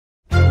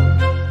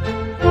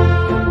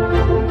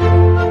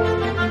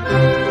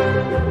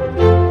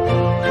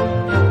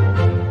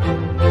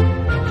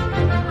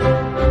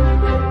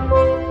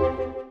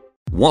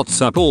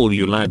What's up all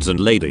you lads and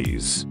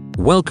ladies?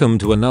 Welcome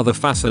to another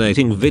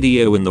fascinating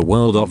video in the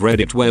world of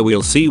Reddit where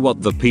we'll see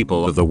what the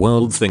people of the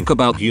world think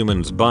about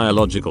humans'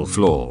 biological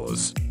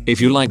flaws.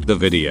 If you liked the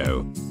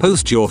video,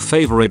 post your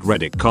favorite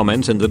Reddit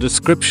comment in the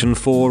description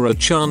for a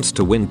chance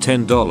to win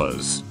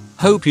 $10.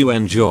 Hope you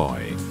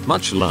enjoy.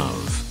 Much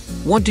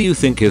love. What do you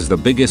think is the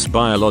biggest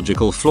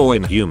biological flaw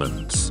in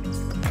humans?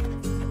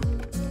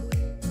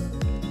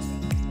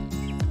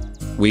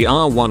 We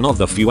are one of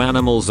the few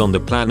animals on the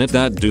planet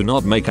that do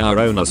not make our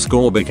own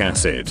ascorbic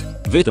acid,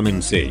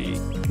 vitamin C.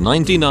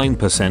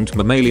 99%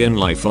 mammalian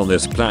life on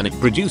this planet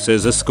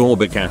produces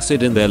ascorbic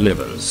acid in their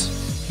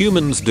livers.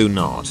 Humans do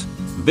not.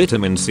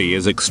 Vitamin C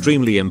is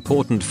extremely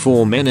important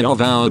for many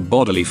of our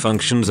bodily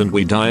functions and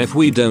we die if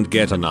we don't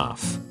get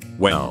enough.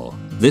 Well,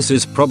 this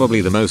is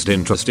probably the most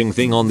interesting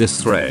thing on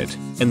this thread,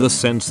 in the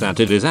sense that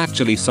it is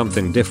actually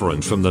something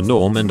different from the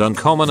norm and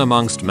uncommon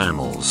amongst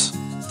mammals.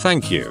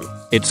 Thank you.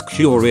 It's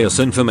curious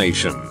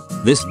information.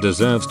 This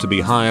deserves to be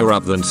higher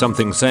up than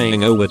something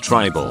saying oh we're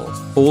tribal.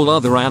 All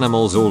other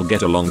animals all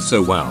get along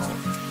so well.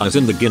 As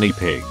in the guinea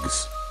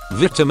pigs.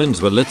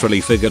 Vitamins were literally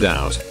figured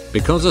out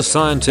because a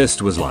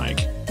scientist was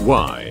like,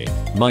 why?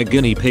 My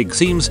guinea pig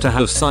seems to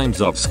have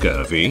signs of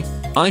scurvy.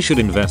 I should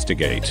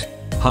investigate.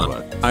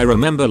 I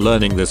remember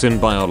learning this in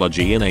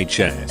biology in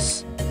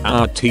HS.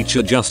 Our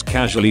teacher just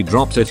casually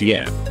dropped it.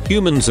 Yeah,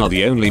 humans are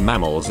the only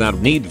mammals that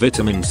need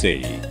vitamin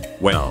C.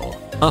 Well,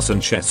 us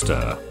and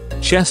Chester.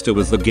 Chester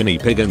was the guinea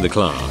pig in the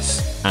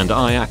class, and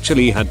I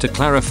actually had to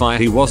clarify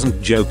he wasn't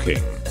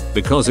joking,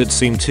 because it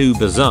seemed too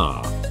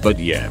bizarre, but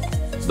yep.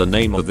 The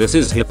name of this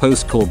is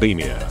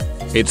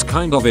hyposcorbemia. It's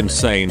kind of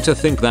insane to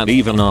think that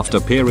even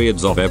after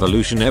periods of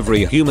evolution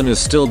every human is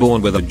still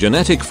born with a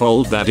genetic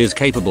fault that is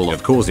capable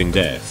of causing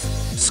death.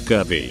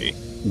 Scurvy.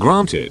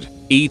 Granted,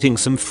 eating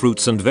some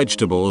fruits and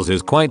vegetables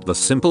is quite the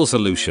simple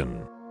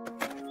solution.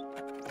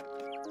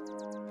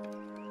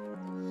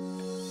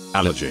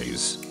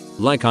 Allergies.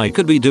 Like I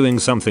could be doing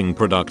something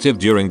productive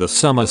during the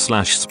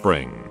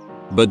summer/spring.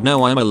 But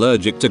no, I'm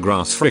allergic to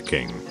grass.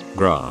 Fricking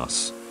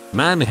grass.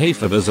 Man,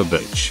 Hayfever's a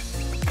bitch.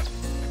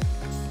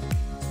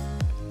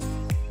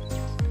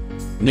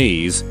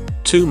 Knees.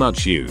 Too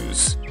much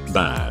use.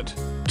 Bad.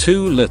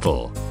 Too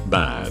little.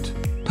 Bad.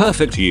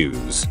 Perfect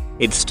use.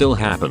 It still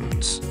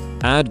happens.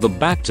 Add the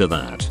back to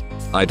that.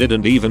 I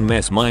didn't even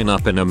mess mine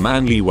up in a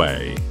manly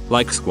way,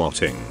 like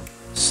squatting.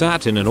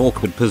 Sat in an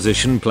awkward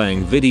position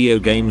playing video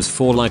games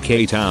for like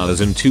 8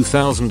 hours in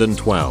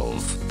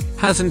 2012.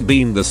 Hasn't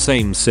been the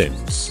same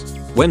since.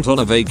 Went on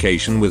a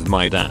vacation with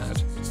my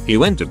dad. He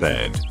went to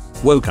bed.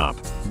 Woke up.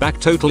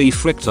 Back totally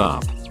fricked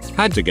up.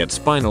 Had to get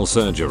spinal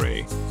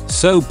surgery.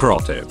 So pro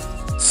tip.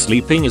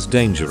 Sleeping is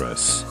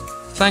dangerous.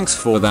 Thanks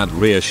for that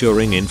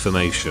reassuring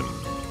information.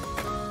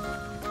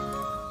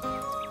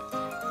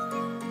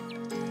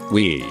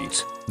 We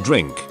eat,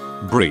 drink,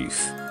 breathe,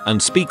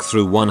 and speak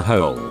through one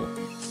hole.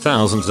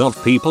 Thousands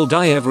of people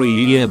die every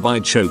year by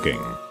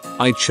choking.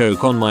 I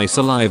choke on my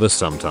saliva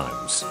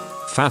sometimes.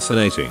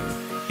 Fascinating.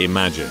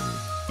 Imagine.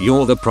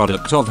 You're the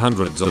product of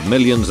hundreds of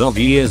millions of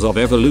years of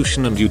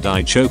evolution and you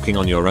die choking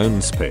on your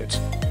own spit.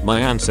 My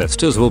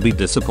ancestors will be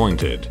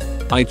disappointed.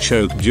 I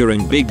choke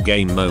during big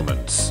game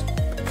moments.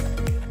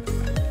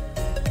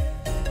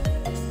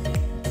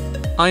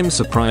 I'm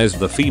surprised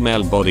the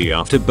female body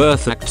after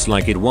birth acts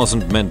like it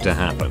wasn't meant to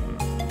happen.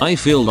 I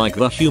feel like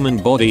the human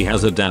body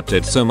has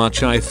adapted so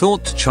much. I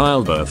thought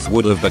childbirth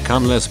would have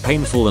become less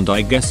painful and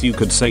I guess you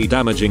could say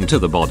damaging to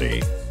the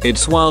body.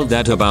 It's wild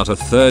that about a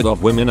third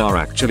of women are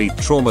actually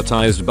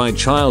traumatized by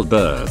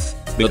childbirth,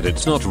 but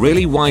it's not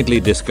really widely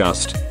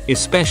discussed,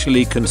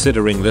 especially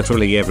considering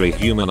literally every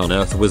human on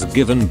earth was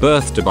given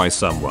birth to by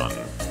someone.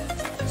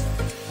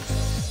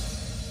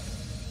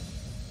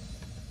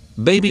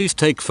 Babies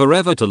take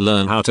forever to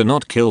learn how to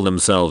not kill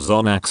themselves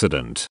on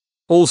accident.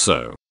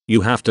 Also,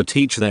 you have to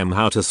teach them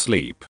how to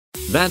sleep.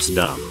 That's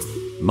dumb.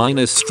 Mine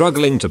is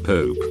struggling to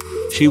poop.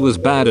 She was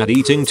bad at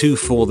eating too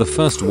for the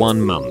first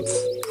 1 month.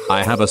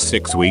 I have a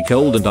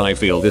 6-week-old and I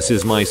feel this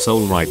is my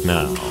soul right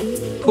now.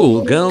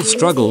 Poor girl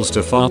struggles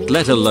to fart,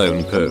 let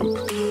alone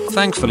poop.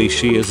 Thankfully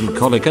she isn't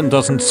colic and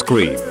doesn't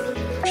scream.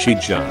 She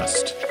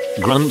just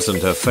grunts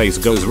and her face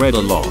goes red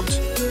a lot.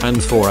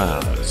 And for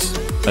hours.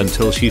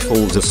 Until she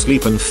falls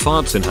asleep and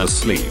farts in her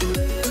sleep.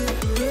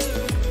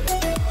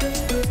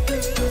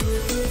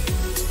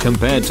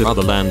 Compared to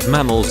other land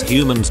mammals,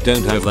 humans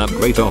don't have that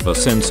great of a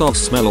sense of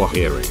smell or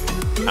hearing.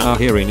 Our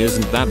hearing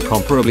isn't that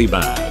comparably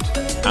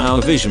bad.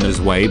 Our vision is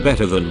way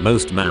better than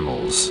most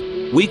mammals.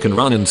 We can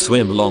run and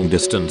swim long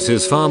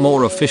distances far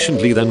more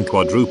efficiently than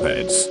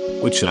quadrupeds,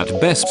 which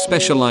at best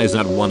specialize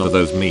at one of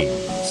those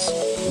means.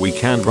 We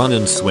can run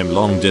and swim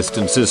long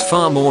distances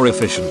far more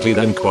efficiently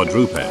than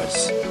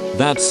quadrupeds.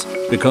 That's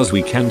because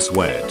we can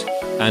sweat.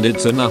 And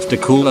it's enough to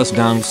cool us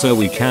down so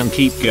we can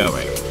keep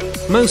going.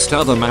 Most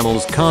other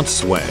mammals can't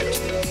sweat.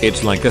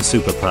 It's like a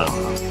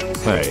superpower.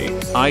 Hey,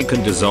 I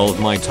can dissolve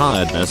my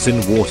tiredness in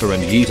water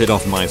and yeet it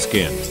off my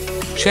skin.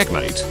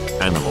 Checkmate,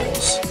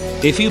 animals.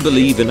 If you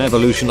believe in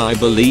evolution, I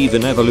believe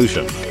in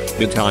evolution.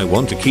 But I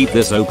want to keep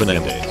this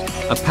open-ended.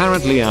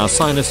 Apparently our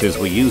sinuses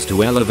were used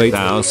to elevate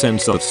our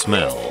sense of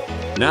smell.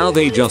 Now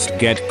they just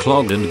get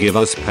clogged and give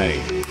us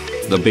pain.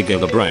 The bigger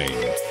the brain,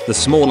 the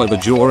smaller the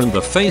jaw and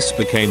the face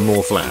became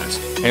more flat.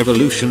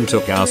 Evolution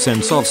took our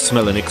sense of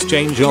smell in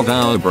exchange of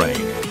our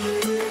brain.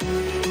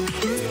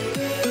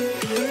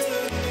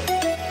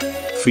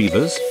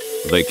 Fevers?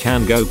 They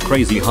can go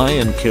crazy high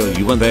and kill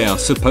you, and they are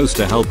supposed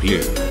to help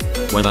you.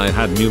 When I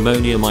had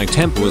pneumonia my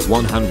temp was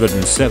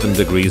 107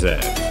 degrees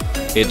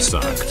F. It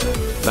sucked.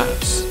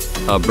 That's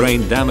a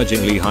brain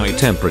damagingly high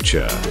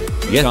temperature.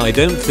 Yet I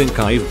don't think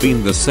I've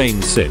been the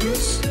same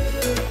since.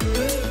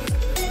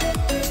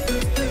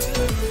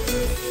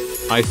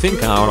 I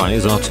think our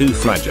eyes are too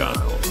fragile.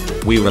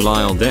 We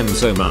rely on them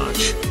so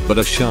much, but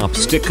a sharp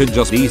stick could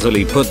just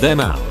easily put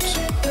them out.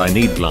 I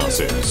need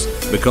glasses,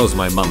 because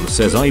my mum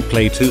says I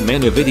play too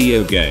many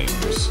video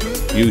games.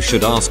 You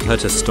should ask her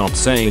to stop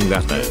saying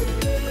that then.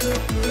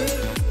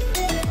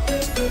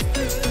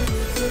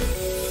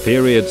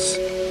 Periods?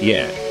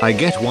 Yeah, I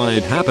get why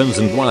it happens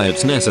and why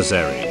it's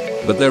necessary,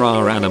 but there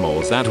are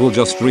animals that will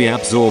just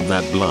reabsorb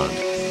that blood.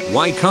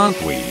 Why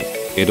can't we?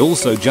 It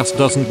also just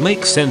doesn't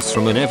make sense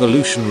from an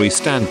evolutionary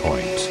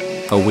standpoint.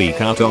 A week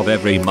out of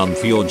every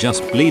month you're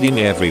just bleeding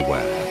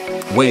everywhere.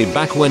 Way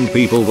back when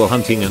people were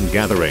hunting and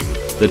gathering,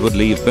 that would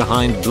leave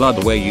behind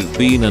blood where you've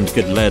been and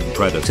could lead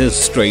predators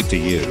straight to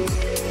you.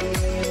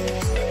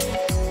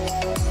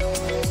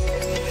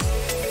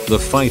 The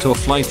fight or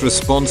flight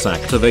response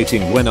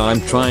activating when I'm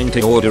trying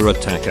to order a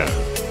taco.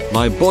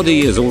 My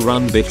body is all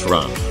run bitch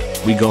run.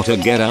 We gotta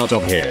get out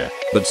of here,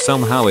 but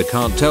somehow it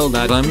can't tell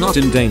that I'm not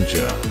in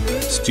danger.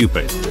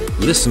 Stupid.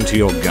 Listen to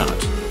your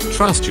gut.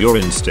 Trust your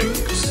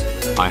instincts.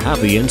 I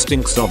have the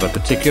instincts of a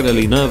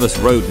particularly nervous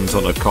rodent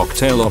on a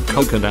cocktail of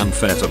coke and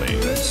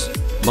amphetamines.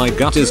 My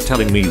gut is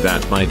telling me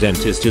that my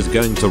dentist is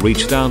going to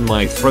reach down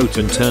my throat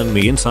and turn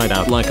me inside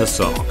out like a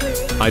sock.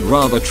 I'd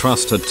rather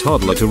trust a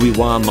toddler to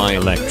rewire my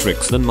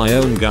electrics than my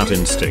own gut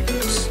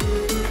instincts.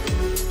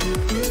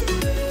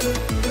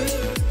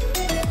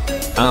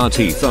 Our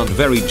teeth aren't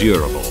very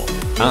durable.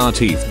 Our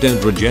teeth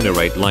don't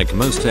regenerate like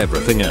most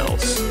everything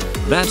else.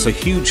 That's a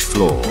huge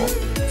flaw.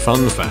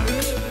 Fun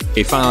fact.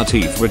 If our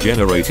teeth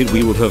regenerated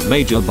we would have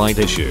major bite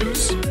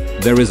issues.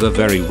 There is a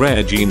very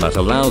rare gene that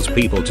allows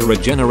people to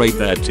regenerate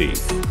their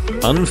teeth.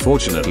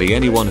 Unfortunately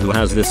anyone who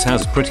has this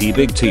has pretty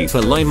big teeth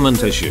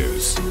alignment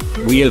issues.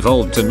 We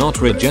evolved to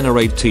not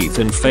regenerate teeth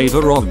in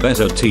favor of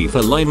better teeth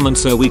alignment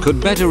so we could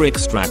better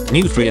extract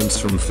nutrients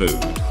from food.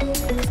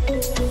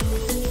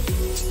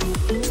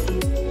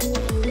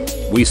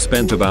 We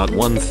spent about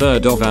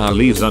 1/3 of our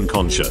lives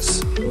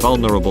unconscious,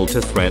 vulnerable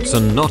to threats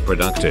and not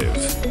productive.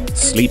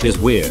 Sleep is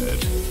weird.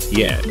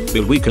 Yeah,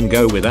 but we can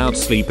go without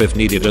sleep if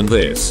needed, and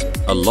this,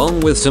 along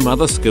with some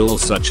other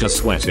skills such as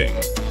sweating,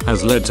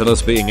 has led to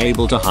us being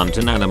able to hunt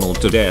an animal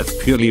to death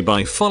purely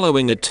by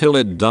following it till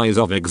it dies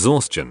of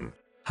exhaustion.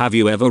 Have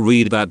you ever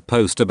read that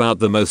post about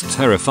the most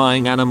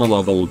terrifying animal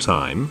of all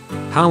time?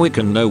 How it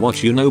can know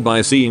what you know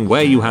by seeing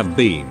where you have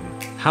been.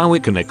 How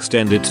it can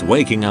extend its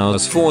waking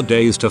hours 4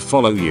 days to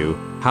follow you.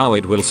 How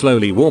it will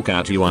slowly walk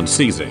at you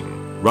unceasing,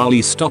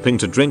 rarely stopping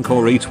to drink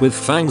or eat with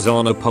fangs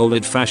on a pole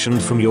it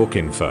fashioned from your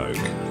kinfolk.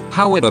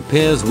 How it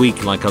appears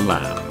weak like a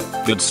lamb,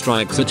 but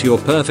strikes at your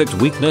perfect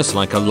weakness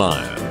like a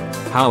lion.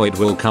 How it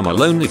will come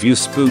alone if you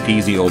spook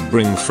easy or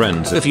bring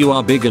friends if you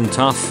are big and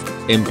tough,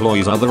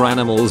 employs other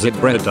animals it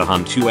bred to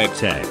hunt you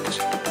etc.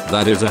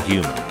 That is a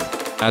human.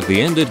 At the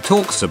end it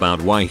talks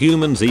about why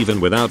humans even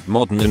without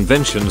modern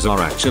inventions are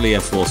actually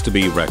a force to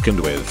be reckoned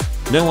with.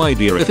 No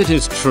idea if it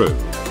is true,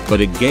 but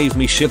it gave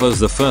me shivers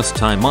the first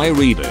time I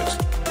read it.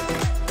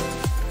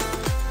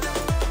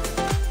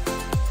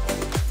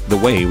 The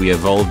way we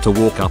evolved to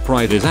walk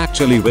upright is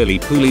actually really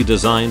poorly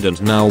designed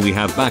and now we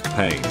have back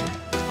pain.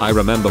 I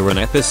remember an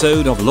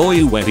episode of Law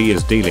where he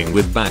is dealing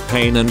with back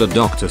pain and a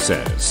doctor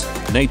says,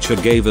 nature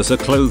gave us a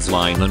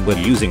clothesline and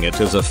we're using it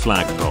as a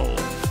flagpole.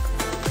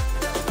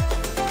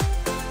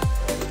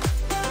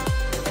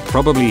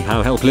 Probably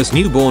how helpless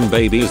newborn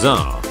babies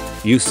are.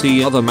 You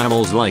see other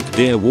mammals like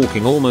deer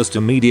walking almost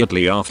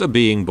immediately after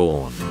being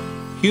born.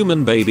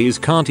 Human babies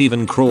can't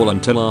even crawl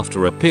until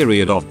after a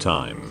period of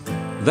time.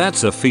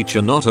 That's a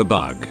feature, not a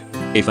bug.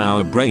 If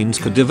our brains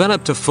could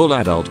develop to full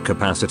adult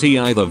capacity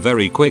either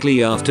very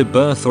quickly after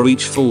birth or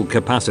reach full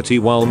capacity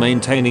while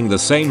maintaining the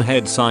same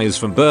head size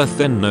from birth,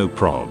 then no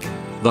prob.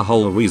 The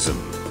whole reason,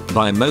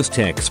 by most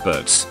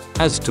experts,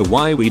 as to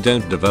why we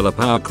don't develop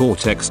our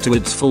cortex to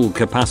its full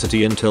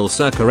capacity until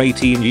circa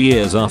 18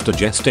 years after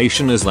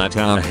gestation is that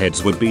our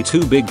heads would be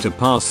too big to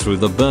pass through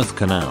the birth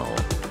canal.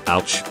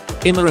 Ouch.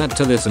 Add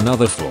to this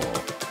another flaw.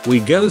 We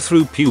go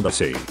through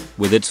puberty,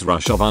 with its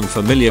rush of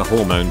unfamiliar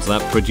hormones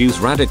that produce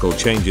radical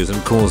changes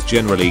and cause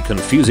generally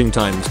confusing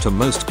times to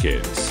most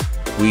kids.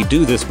 We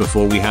do this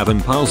before we have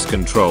impulse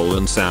control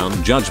and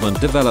sound judgment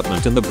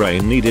development in the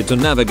brain needed to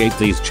navigate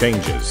these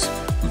changes.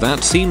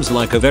 That seems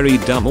like a very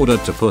dumb order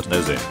to put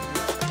those in.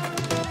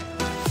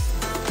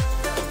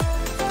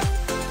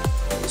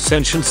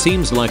 Sentience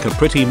seems like a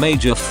pretty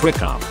major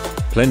frick up.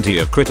 Plenty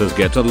of critters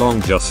get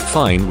along just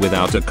fine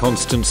without a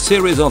constant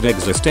series of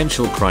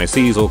existential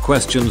crises or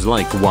questions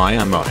like why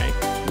am I?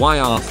 Why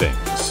are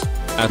things?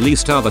 At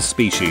least other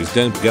species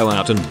don't go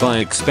out and buy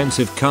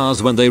expensive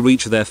cars when they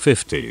reach their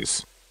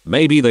 50s.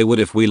 Maybe they would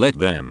if we let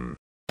them.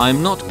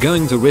 I'm not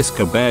going to risk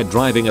a bear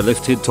driving a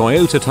lifted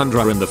Toyota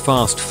Tundra in the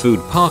fast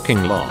food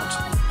parking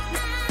lot.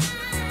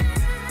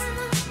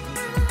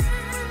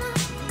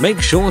 Make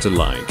sure to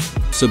like,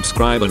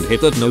 subscribe and hit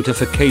that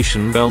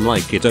notification bell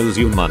like it owes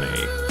you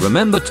money.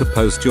 Remember to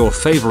post your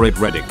favorite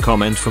Reddit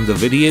comment from the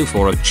video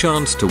for a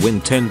chance to win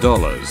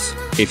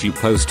 $10. If you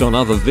post on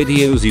other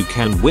videos you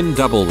can win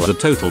double the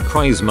total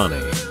prize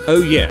money.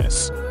 Oh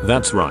yes,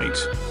 that's right.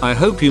 I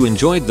hope you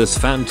enjoyed this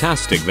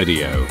fantastic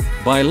video.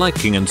 By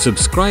liking and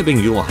subscribing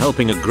you're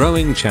helping a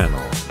growing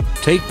channel.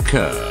 Take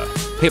care.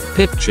 Pip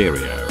pip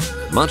cheerio.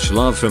 Much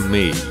love from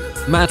me,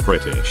 Matt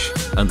British,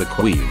 and the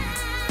Queen.